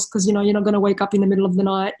owls? Because you're not going to wake up in the middle of the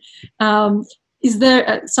night. Is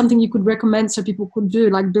there something you could recommend so people could do,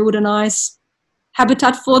 like build a nice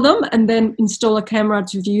habitat for them and then install a camera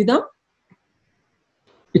to view them?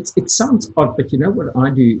 It sounds odd, but what I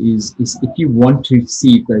do is if you want to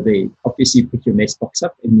see if they're there, obviously you put your nest box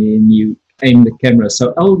up and then you aim the camera.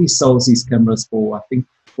 So Aldi sells these cameras for, I think,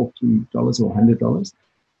 $40 or $100.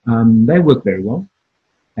 They work very well.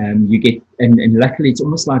 You get, and luckily it's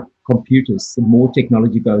almost like computers. The more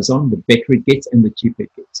technology goes on, the better it gets and the cheaper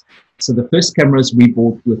it gets. So the first cameras we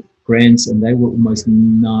bought with grants, and they were almost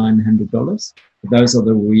 $900. Those are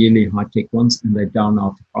the really high-tech ones, and they're down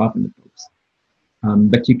now to $500.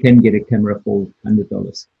 But you can get a camera for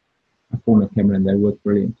 $100, a fauna camera, and they work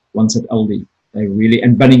brilliant. One's at Aldi. They really,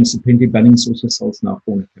 and Bunnings, apparently Bunnings also sells now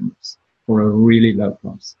fauna cameras for a really low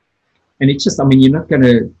price. And it's just, I mean, you're not going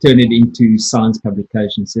to turn it into science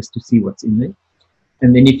publications just to see what's in there.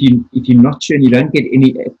 And then if you're not sure and you don't get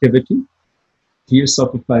any activity, do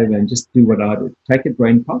yourself a favor and just do what I did. Take a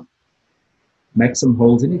drain pipe, make some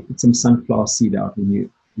holes in it, put some sunflower seed out, and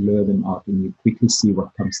you lure them out, and you quickly see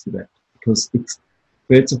what comes to that. Because it's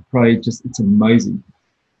birds of prey, it's amazing.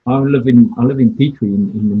 I live in Petrie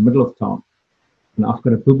in the middle of town, and I've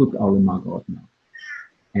got a bubuk owl in my garden now.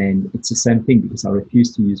 And it's the same thing because I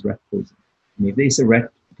refuse to use rat poison. And if there's a rat,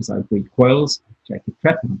 because I breed quails, I take a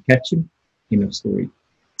trap and I catch him, end of story.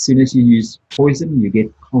 As soon as you use poison, you get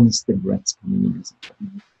constant rats coming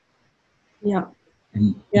in. Yeah.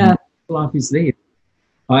 And life is there.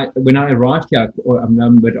 When I arrived here, or I'm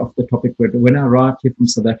a bit off the topic, but when I arrived here from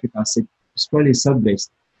South Africa, I said, Australia is so blessed.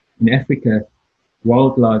 In Africa,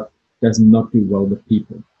 wildlife does not do well with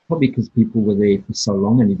people. Probably because people were there for so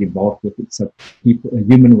long and it evolved with it. So a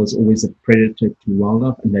human was always a predator to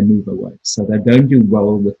wildlife, and they move away. So they don't do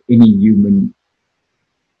well with any human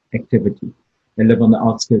activity. They live on the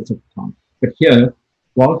outskirts of town. But here,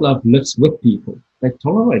 wildlife lives with people. They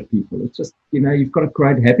tolerate people. It's just, you've got to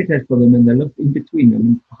create habitat for them, and they live in between. I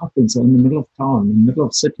mean, pythons are in the middle of town, in the middle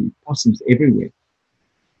of city, possums everywhere.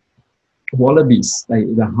 Wallabies, they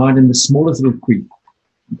hide in the smallest little creek.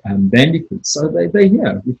 Bandicoots, so they're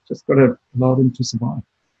here. We've just got to allow them to survive.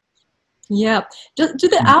 Yeah. Do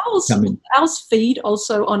the owls feed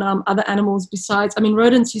also on other animals besides, I mean,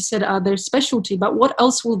 rodents, you said are their specialty, but what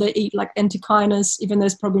else will they eat, like antechinus, even though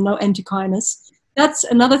there's probably no antechinus? That's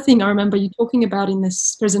another thing I remember you talking about in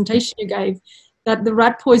this presentation you gave, that the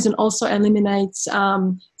rat poison also eliminates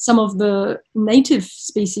some of the native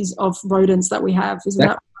species of rodents that we have. Isn't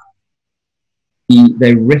that right?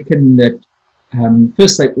 They reckon that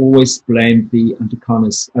first, they always blamed the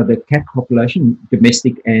antechinus, the cat population,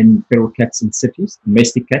 domestic and feral cats in cities,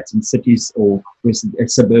 domestic cats in cities or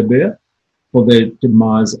suburbia, for the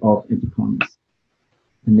demise of antechinus.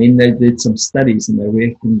 And then they did some studies, and they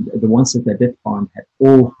reckoned the ones that they did find had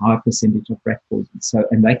all high percentage of rat poison. So,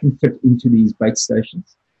 and they can fit into these bait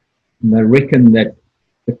stations. And they reckon that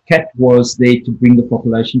the cat was there to bring the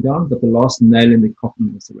population down, but the last nail in the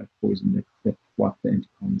coffin was the rat poison that wiped the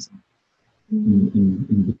antechinus out.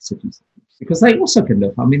 In big cities, because they also can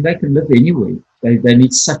live. I mean, they can live anywhere. They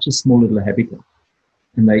need such a small little habitat,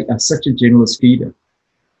 and they are such a generous feeder.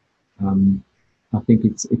 I think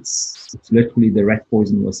it's literally the rat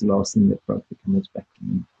poison was the last thing that broke the camel's back,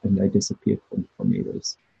 and they disappeared from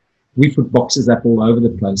areas. We put boxes up all over the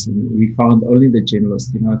place, and we found only the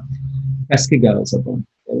generalist. Cascagales are gone.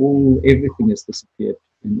 Everything has disappeared,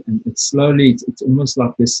 and it's slowly. It's almost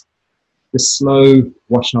like this. The slow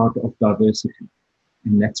washout of diversity,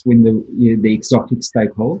 and that's when the exotics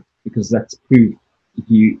take hold, because that's proved. If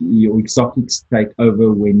your exotics take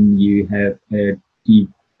over when you have a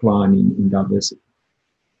decline in diversity,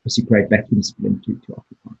 because you create vacuums for them to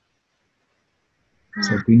occupy.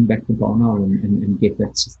 So bring back the barn owl and get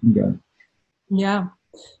that system going. Yeah,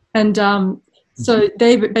 and so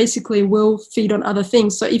they basically will feed on other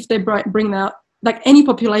things. So if they bring out, like any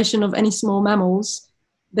population of any small mammals,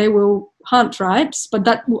 they will hunt, right? But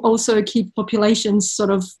that will also keep populations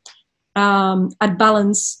sort of at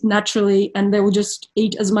balance naturally, and they will just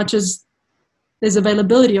eat as much as there's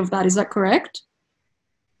availability of that. Is that correct?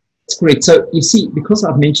 That's correct. So you see, because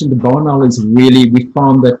I've mentioned the barn owl is really, we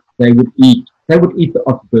found that they would eat the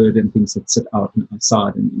odd bird and things that sit out and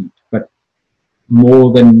outside and eat, but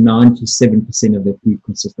more than 97% of their food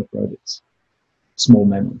consists of rodents, small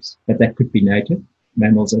mammals, but that could be native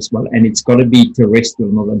mammals as well, and it's got to be terrestrial,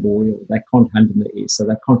 not arboreal. They can't hunt in the air, so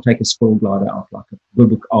they can't take a squirrel glider out like a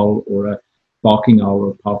bubuk owl or a barking owl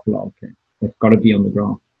or a powerful owl can. They've got to be on the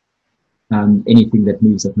ground. Anything that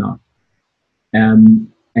moves at night. And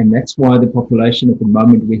that's why the population at the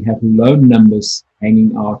moment, we have low numbers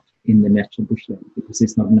hanging out in the natural bushland, because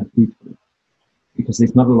there's not enough food for them. Because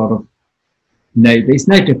there's not a lot of, there's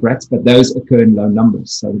native rats, but those occur in low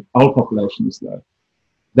numbers, so the owl population is low.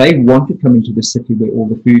 They want to come into the city where all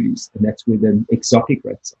the food is, and that's where the exotic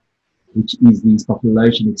rats are, which is these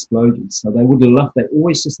population explosions. So they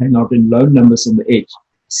always just hang out in low numbers on the edge.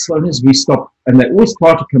 As soon as we stop, and they always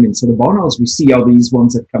try to come in. So the barn owls we see are these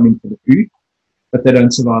ones that come in for the food, but they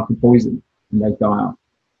don't survive the poison, and they die out.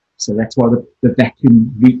 So that's why the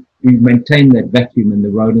vacuum, we maintain that vacuum, and the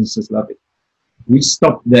rodents just love it. If we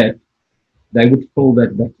stop that, they would fill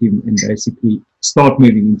that vacuum and basically start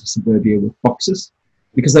moving into suburbia with boxes.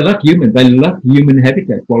 because they love human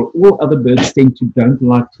habitat, while all other birds don't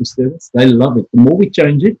like disturbance. They love it. The more we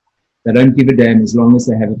change it, they don't give a damn as long as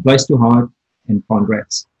they have a place to hide and find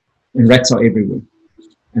rats. And rats are everywhere,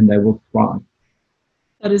 and they will thrive.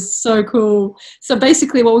 That is so cool. So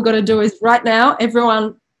basically what we've got to do is right now,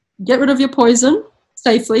 everyone get rid of your poison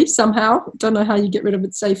safely somehow. Don't know how you get rid of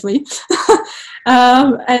it safely.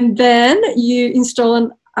 And then you install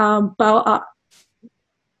an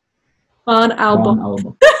barn owl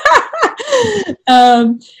box.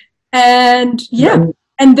 And yeah,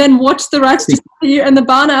 and then watch the rats disappear and the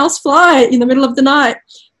barn owls fly in the middle of the night.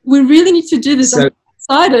 We really need to do this. So, I'm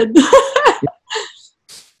excited.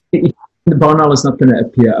 The barn owl is not going to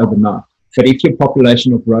appear overnight. But if your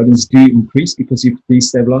population of rodents do increase because you've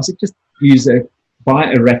destabilized it, just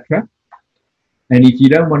buy a rat trap. And if you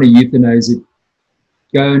don't want to euthanize it,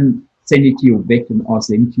 go and send it to your vet and ask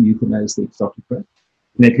them to euthanize the exotic rat.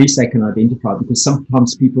 And at least they can identify, because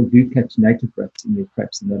sometimes people do catch native rats in their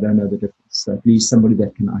traps and they don't know the difference. So at least somebody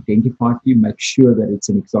that can identify for you, make sure that it's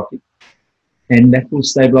an exotic. And that will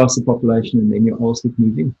stabilize the population, and then your owls will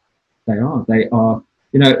move in. They are,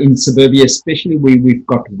 in suburbia, especially where we've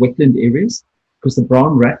got wetland areas, because the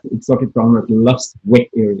exotic brown rat loves wet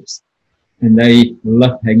areas. And they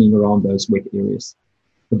love hanging around those wet areas.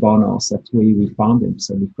 The barn owls, that's where we found them.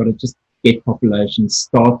 So we've got to just get populations,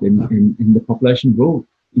 start them, and the population will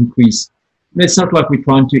increase. And it's not like we're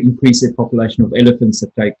trying to increase the population of elephants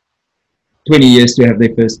that take 20 years to have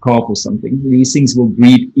their first calf or something. These things will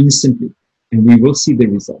breed instantly, and we will see the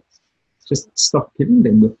results. Just stop killing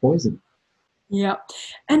them with poison. Yeah.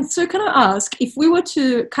 And so can I ask, if we were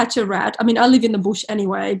to catch a rat, I mean, I live in the bush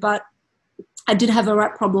anyway, but I did have a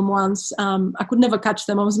rat problem once. I could never catch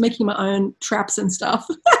them. I was making my own traps and stuff.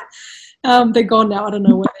 They're gone now. I don't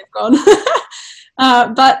know where they've gone.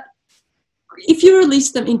 But if you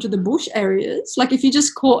release them into the bush areas, like if you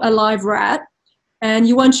just caught a live rat and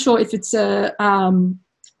you weren't sure if it's a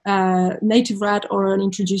native rat or an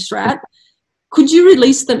introduced rat, could you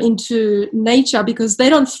release them into nature? Because they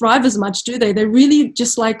don't thrive as much, do they? They're really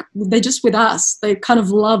just they're just with us. They kind of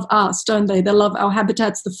love us, don't they? They love our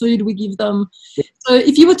habitats, the food we give them. So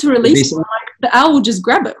if you were to release them, the owl would just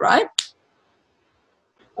grab it, right?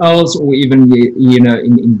 Owls, or even,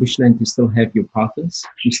 in bushland, you still have your pythons.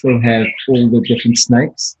 You still have all the different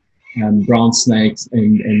snakes, brown snakes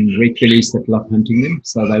and red bellies that love hunting them.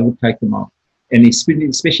 So they will take them off. And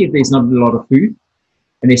especially if there's not a lot of food,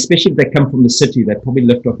 and especially if they come from the city, they probably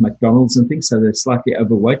lift off McDonald's and things, so they're slightly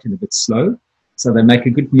overweight and a bit slow. So they make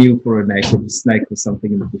a good meal for a native snake or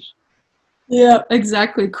something in the bush. Yeah,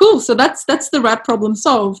 exactly. Cool. So that's the rat problem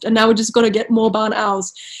solved. And now we're just going to get more barn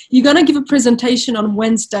owls. You're going to give a presentation on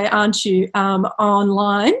Wednesday, aren't you,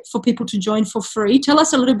 online for people to join for free. Tell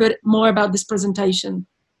us a little bit more about this presentation.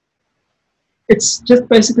 It's just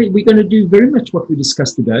basically, we're going to do very much what we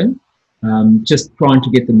discussed today, just trying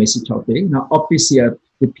to get the message out there. Now, obviously,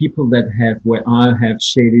 the people where I have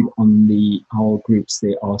shared it on the owl groups,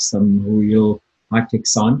 there are some real high-tech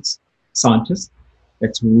scientists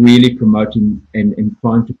that's really promoting and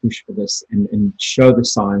trying to push for this and show the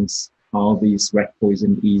science how this rat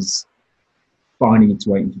poison is finding its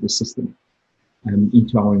way into the system,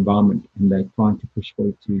 into our environment, and they're trying to push for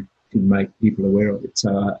it to make people aware of it.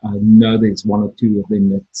 So I know there's one or two of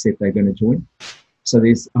them that said they're going to join. So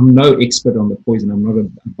I'm no expert on the poison. I'm not a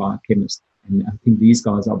biochemist. And I think these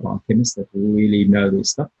guys are biochemists that really know their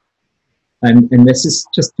stuff. And this is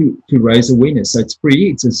just to raise awareness. So it's free.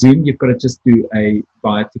 It's a Zoom. You've got to just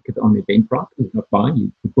buy a ticket on Eventbrite. Or not buy,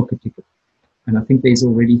 you book a ticket. And I think there's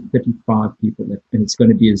already 35 people and it's going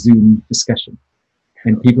to be a Zoom discussion.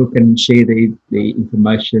 And people can share their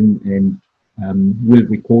information, and we'll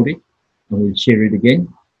record it and we'll share it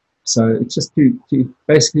again. So it's just to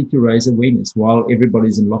basically to raise awareness while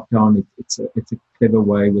everybody's in lockdown. It's a clever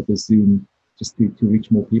way with the Zoom just to reach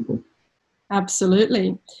more people.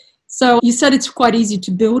 Absolutely. So you said it's quite easy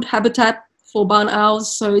to build habitat for barn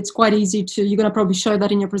owls. So it's quite easy you're going to probably show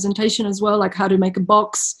that in your presentation as well, like how to make a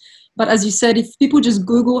box. But as you said, if people just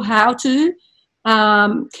Google how to,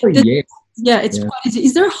 it's quite easy.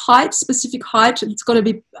 Is there a specific height it's got to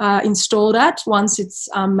be installed at once it's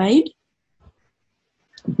made?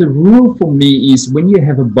 The rule for me is when you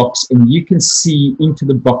have a box and you can see into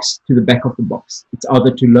the box to the back of the box, it's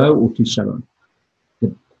either too low or too shallow.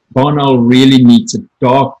 The barn owl really needs a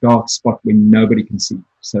dark spot where nobody can see.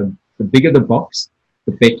 So the bigger the box,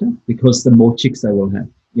 the better, because the more chicks they will have.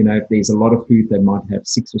 If there's a lot of food, they might have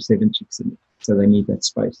 6 or 7 chicks in it. So they need that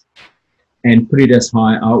space. And put it as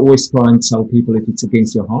high. I always try and tell people, if it's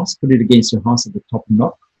against your house, put it against your house at the top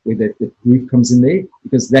knock, where the roof comes in there,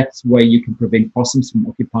 because that's where you can prevent possums from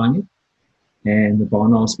occupying it. And the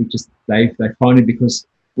barn owls, they find it because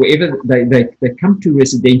wherever they come to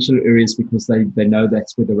residential areas because they know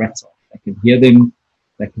that's where the rats are. They can hear them,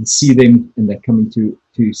 they can see them, and they come into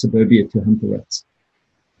suburbia to hunt the rats.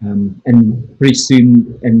 And pretty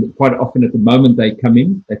soon, and quite often at the moment, they come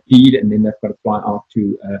in, they feed, and then they've got to fly out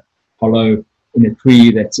to a hollow in a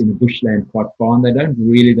tree that's in a bushland quite far, and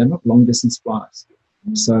they're not long distance flyers.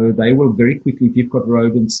 So they will very quickly, if you've got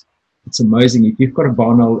rodents, it's amazing. If you've got a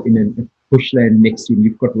barn owl in a bushland next to you and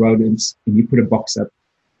you've got rodents and you put a box up,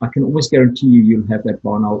 I can almost guarantee you'll have that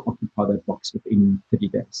barn owl occupy that box within 30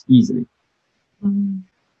 days, easily.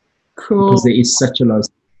 Cool. Because there is such a low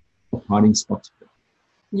of hiding spots.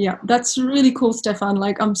 Yeah, that's really cool, Stefan.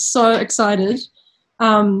 Like, I'm so excited.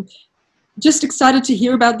 Just excited to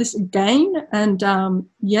hear about this again. And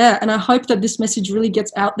yeah, and I hope that this message really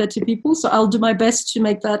gets out there to people. So I'll do my best to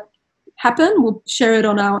make that happen. We'll share it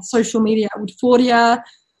on our social media with Fordia,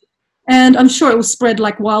 and I'm sure it will spread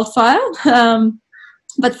like wildfire.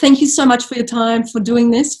 But thank you so much for your time, for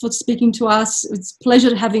doing this, for speaking to us. It's a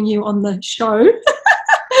pleasure having you on the show.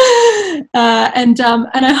 And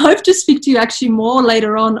I hope to speak to you actually more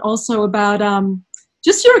later on also about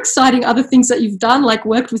just your exciting other things that you've done, like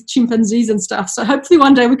worked with chimpanzees and stuff. So hopefully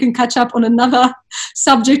one day we can catch up on another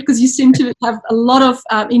subject, because you seem to have a lot of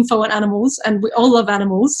info on animals, and we all love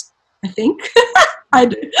animals, I think. I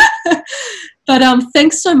do. But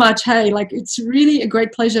thanks so much. Hey, like, it's really a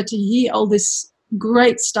great pleasure to hear all this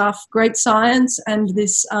great stuff, great science, and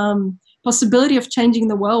this possibility of changing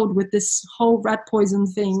the world with this whole rat poison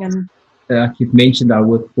thing. And like you've mentioned, I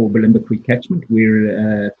work for Bulimba Catchment.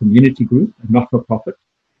 We're a community group, a not-for-profit,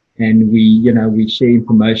 and we share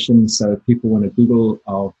information. So if people want to Google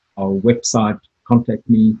our website, contact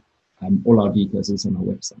me. All our details is on our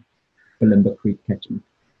website, Bulimba Catchment.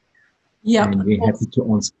 Yeah, and we're happy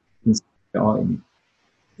to answer questions if there are any.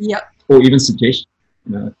 Yeah, or even suggestions.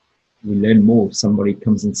 We learn more. If somebody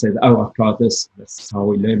comes and says, "Oh, I've tried this," that's how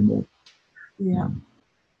we learn more. Yeah.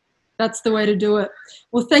 That's the way to do it.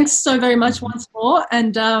 Well, thanks so very much once more.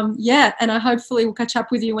 And yeah, and I hopefully will catch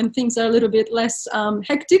up with you when things are a little bit less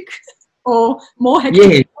hectic or more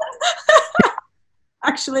hectic. Yeah.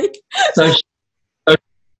 Actually. So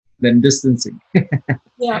then distancing.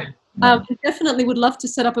 Yeah. Definitely would love to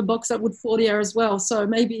set up a box at Woodfordia as well. So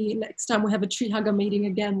maybe next time we have a tree hugger meeting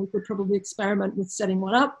again, we could probably experiment with setting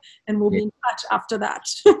one up, and we'll be in touch after that.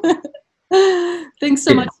 Thanks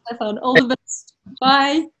so much, Stefan. All the best.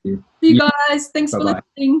 Bye. See you guys. Thanks for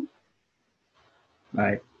listening.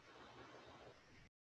 Bye.